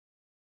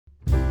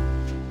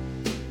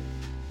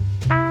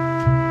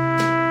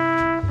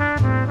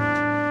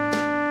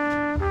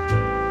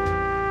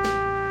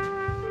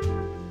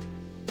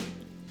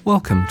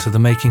Welcome to the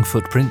Making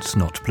Footprints,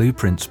 Not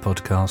Blueprints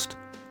podcast.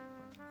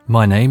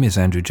 My name is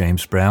Andrew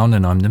James Brown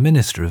and I'm the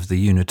minister of the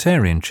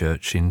Unitarian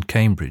Church in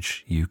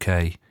Cambridge,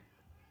 UK.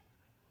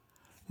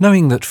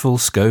 Knowing that full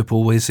scope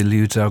always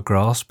eludes our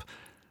grasp,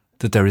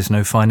 that there is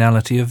no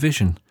finality of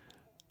vision,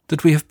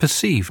 that we have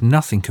perceived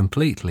nothing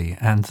completely,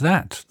 and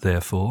that,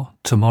 therefore,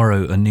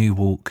 tomorrow a new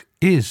walk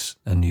is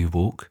a new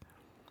walk,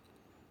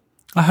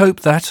 I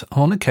hope that,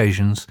 on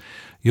occasions,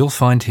 you'll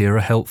find here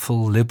a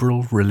helpful,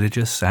 liberal,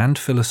 religious and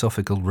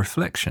philosophical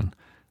reflection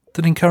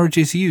that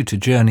encourages you to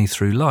journey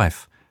through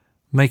life,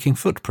 making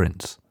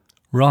footprints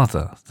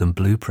rather than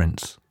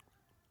blueprints.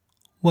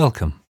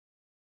 Welcome.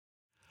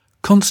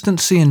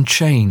 Constancy and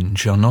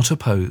change are not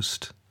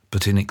opposed,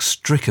 but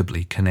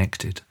inextricably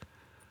connected.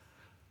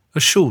 A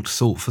short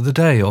thought for the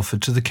day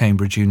offered to the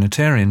Cambridge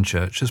Unitarian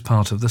Church as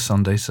part of the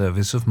Sunday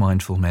service of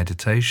mindful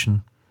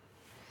meditation.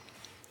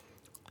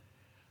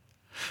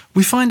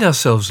 We find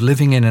ourselves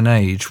living in an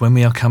age when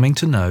we are coming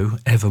to know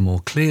ever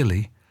more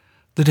clearly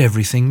that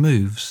everything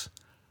moves,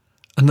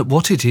 and that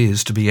what it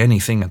is to be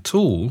anything at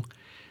all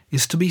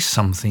is to be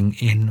something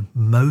in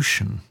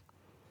motion.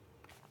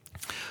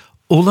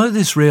 Although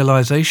this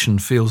realization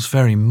feels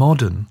very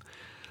modern,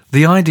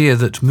 the idea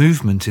that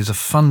movement is a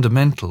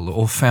fundamental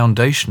or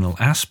foundational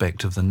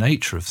aspect of the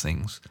nature of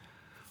things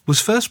was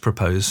first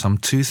proposed some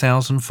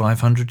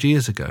 2,500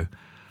 years ago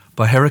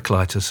by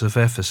Heraclitus of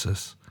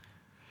Ephesus,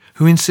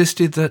 who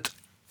insisted that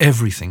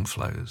everything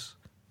flows,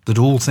 that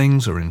all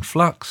things are in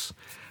flux,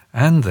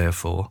 and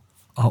therefore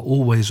are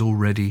always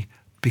already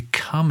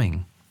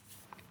becoming.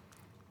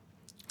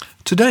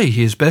 Today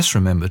he is best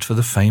remembered for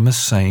the famous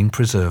saying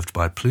preserved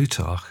by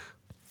Plutarch,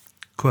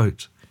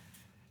 quote,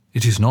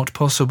 "It is not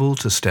possible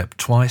to step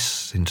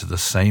twice into the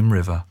same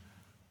river,"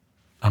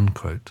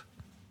 unquote.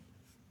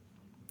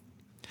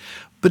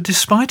 But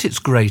despite its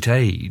great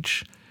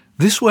age,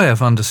 this way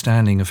of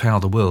understanding of how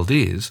the world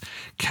is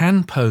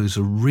can pose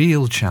a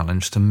real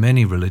challenge to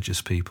many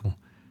religious people,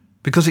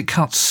 because it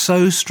cuts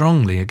so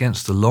strongly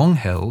against the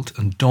long-held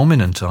and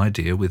dominant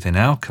idea within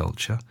our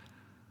culture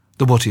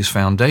that what is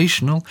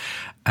foundational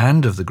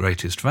and of the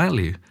greatest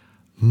value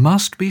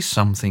must be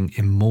something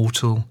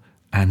immortal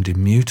and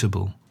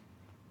immutable.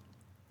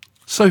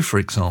 So, for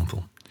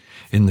example,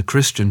 in the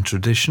Christian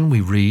tradition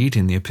we read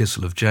in the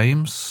Epistle of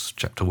James,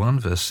 chapter 1,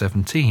 verse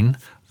 17,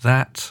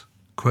 that,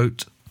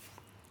 quote,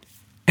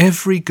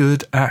 "Every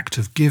good act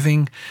of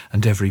giving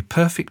and every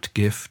perfect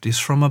gift is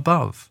from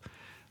above,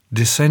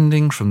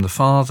 descending from the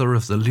Father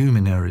of the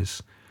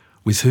luminaries,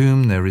 with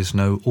whom there is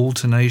no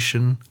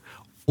alternation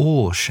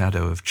or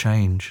shadow of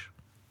change."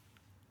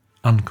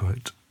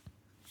 Unquote.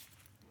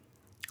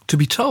 To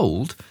be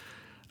told,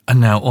 and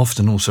now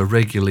often also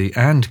regularly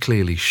and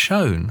clearly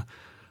shown,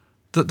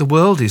 that the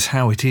world is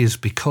how it is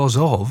because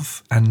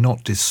of, and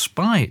not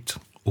despite,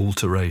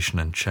 alteration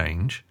and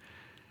change,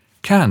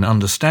 can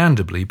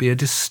understandably be a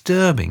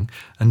disturbing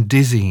and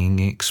dizzying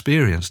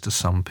experience to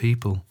some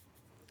people.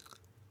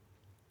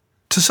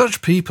 To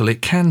such people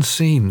it can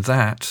seem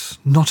that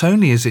not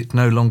only is it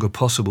no longer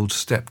possible to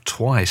step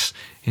twice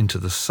into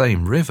the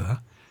same river,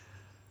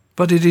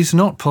 but it is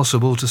not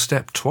possible to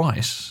step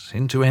twice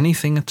into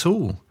anything at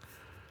all.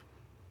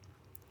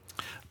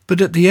 But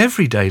at the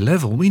everyday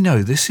level we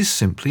know this is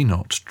simply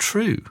not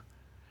true.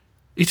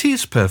 It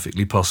is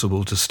perfectly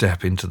possible to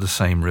step into the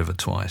same river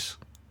twice.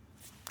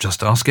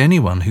 Just ask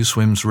anyone who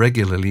swims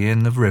regularly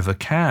in the River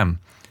Cam.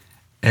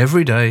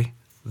 Every day,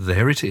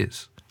 there it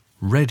is,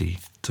 ready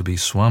to be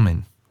swum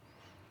in.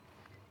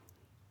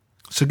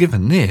 So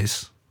given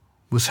this,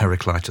 was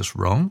Heraclitus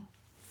wrong?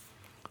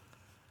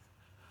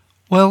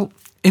 Well,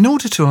 in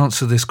order to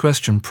answer this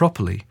question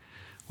properly,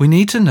 we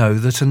need to know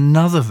that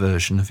another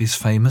version of his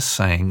famous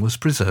saying was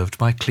preserved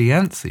by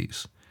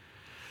Cleanthes,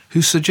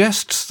 who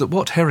suggests that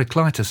what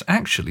Heraclitus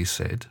actually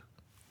said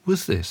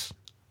was this,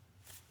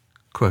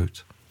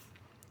 quote,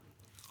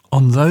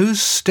 "On those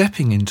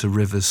stepping into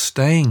rivers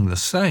staying the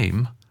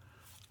same,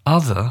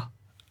 other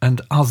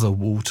and other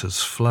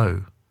waters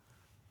flow,"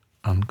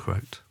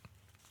 unquote.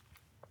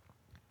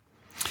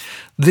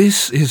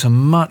 This is a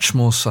much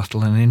more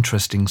subtle and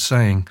interesting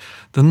saying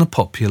than the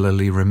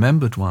popularly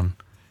remembered one,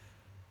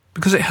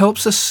 because it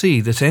helps us see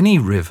that any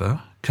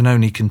river can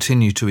only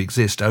continue to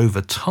exist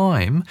over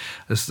time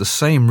as the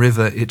same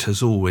river it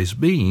has always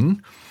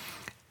been,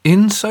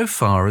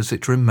 insofar as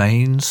it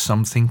remains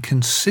something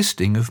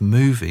consisting of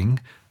moving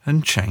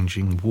and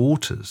changing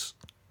waters.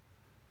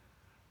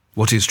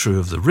 What is true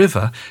of the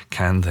river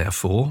can,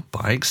 therefore,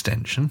 by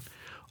extension,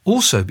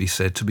 also be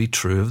said to be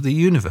true of the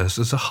universe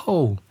as a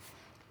whole,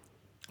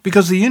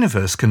 because the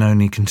universe can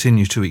only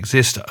continue to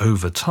exist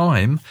over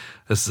time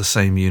as the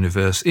same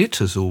universe it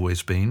has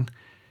always been,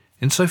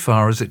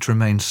 insofar as it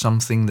remains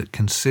something that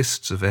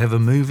consists of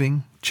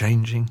ever-moving,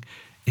 changing,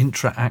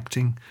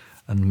 interacting,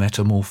 and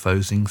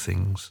metamorphosing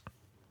things.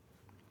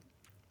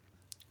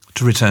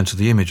 To return to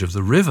the image of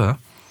the river,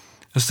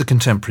 as the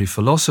contemporary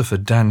philosopher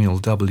Daniel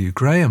W.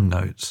 Graham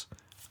notes,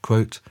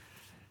 quote,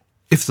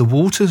 "If the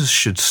waters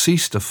should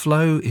cease to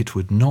flow, it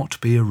would not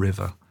be a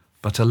river,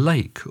 but a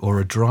lake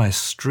or a dry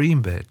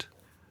stream bed.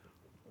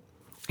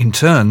 In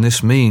turn,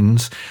 this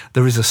means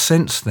there is a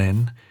sense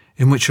then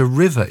in which a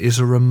river is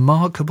a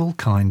remarkable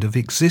kind of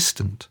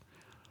existent,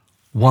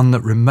 one that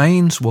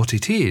remains what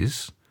it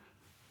is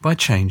by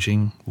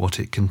changing what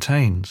it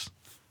contains."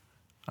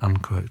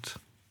 Unquote.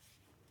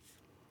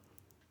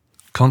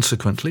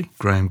 Consequently,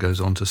 Graham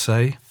goes on to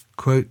say,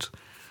 quote,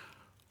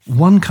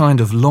 "One kind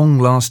of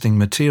long-lasting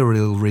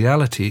material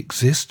reality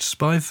exists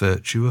by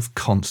virtue of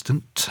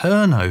constant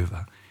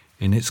turnover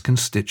in its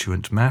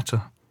constituent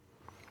matter.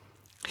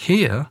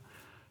 Here,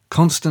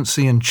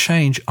 constancy and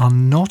change are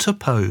not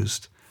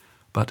opposed,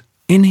 but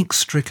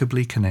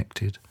inextricably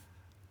connected.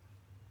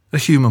 A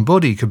human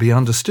body could be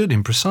understood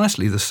in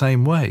precisely the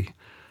same way,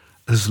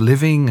 as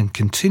living and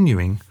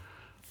continuing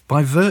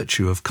by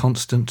virtue of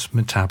constant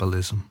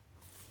metabolism."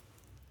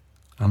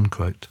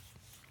 Unquote.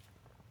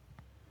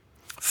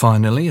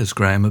 Finally, as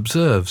Graham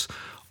observes,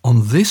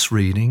 on this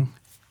reading,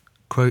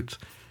 quote,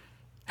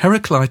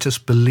 "Heraclitus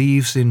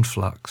believes in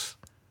flux,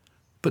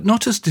 but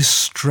not as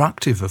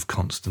destructive of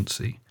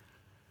constancy.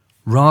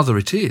 Rather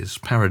it is,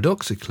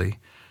 paradoxically,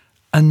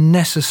 a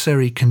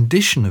necessary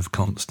condition of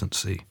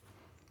constancy,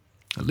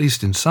 at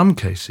least in some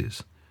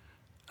cases,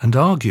 and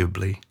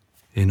arguably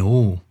in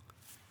all."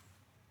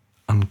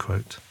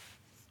 Unquote.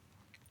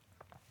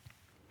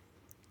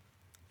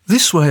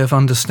 This way of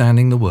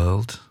understanding the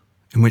world,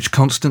 in which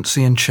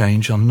constancy and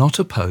change are not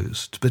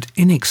opposed but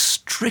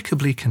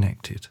inextricably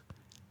connected,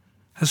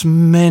 has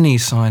many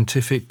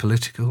scientific,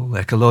 political,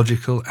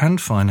 ecological and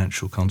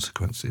financial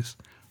consequences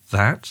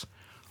that,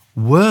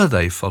 were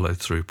they followed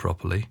through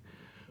properly,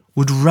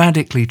 would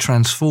radically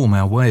transform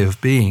our way of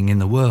being in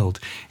the world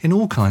in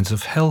all kinds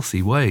of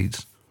healthy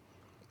ways.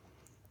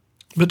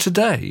 But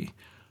today,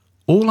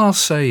 all I'll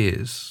say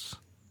is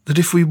that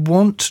if we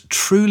want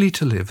truly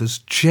to live as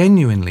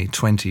genuinely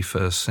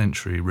 21st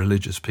century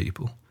religious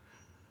people,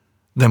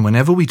 then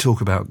whenever we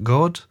talk about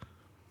God,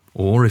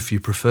 or if you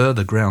prefer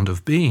the ground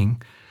of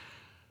being,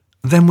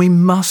 then we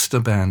must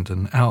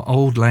abandon our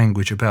old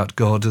language about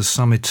God as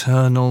some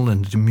eternal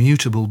and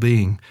immutable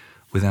being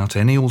without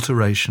any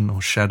alteration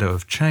or shadow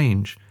of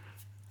change,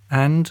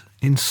 and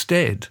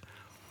instead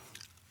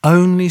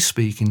only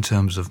speak in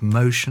terms of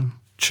motion,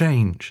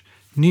 change,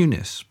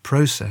 newness,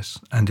 process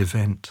and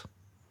event.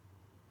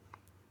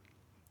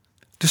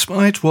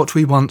 Despite what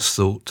we once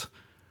thought,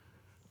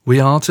 we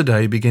are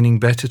today beginning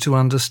better to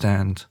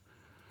understand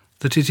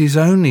that it is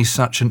only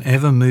such an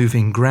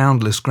ever-moving,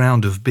 groundless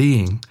ground of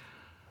being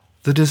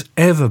that has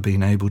ever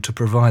been able to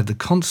provide the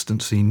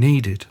constancy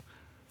needed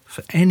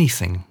for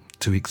anything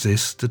to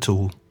exist at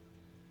all.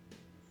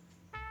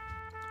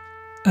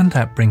 And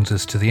that brings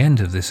us to the end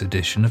of this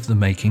edition of the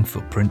Making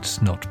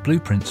Footprints, Not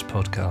Blueprints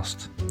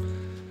podcast.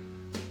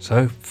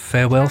 So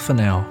farewell for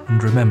now,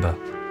 and remember,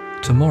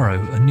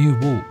 tomorrow a new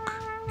walk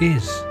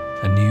is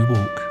a new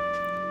walk.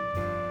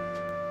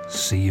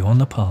 See you on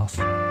the path.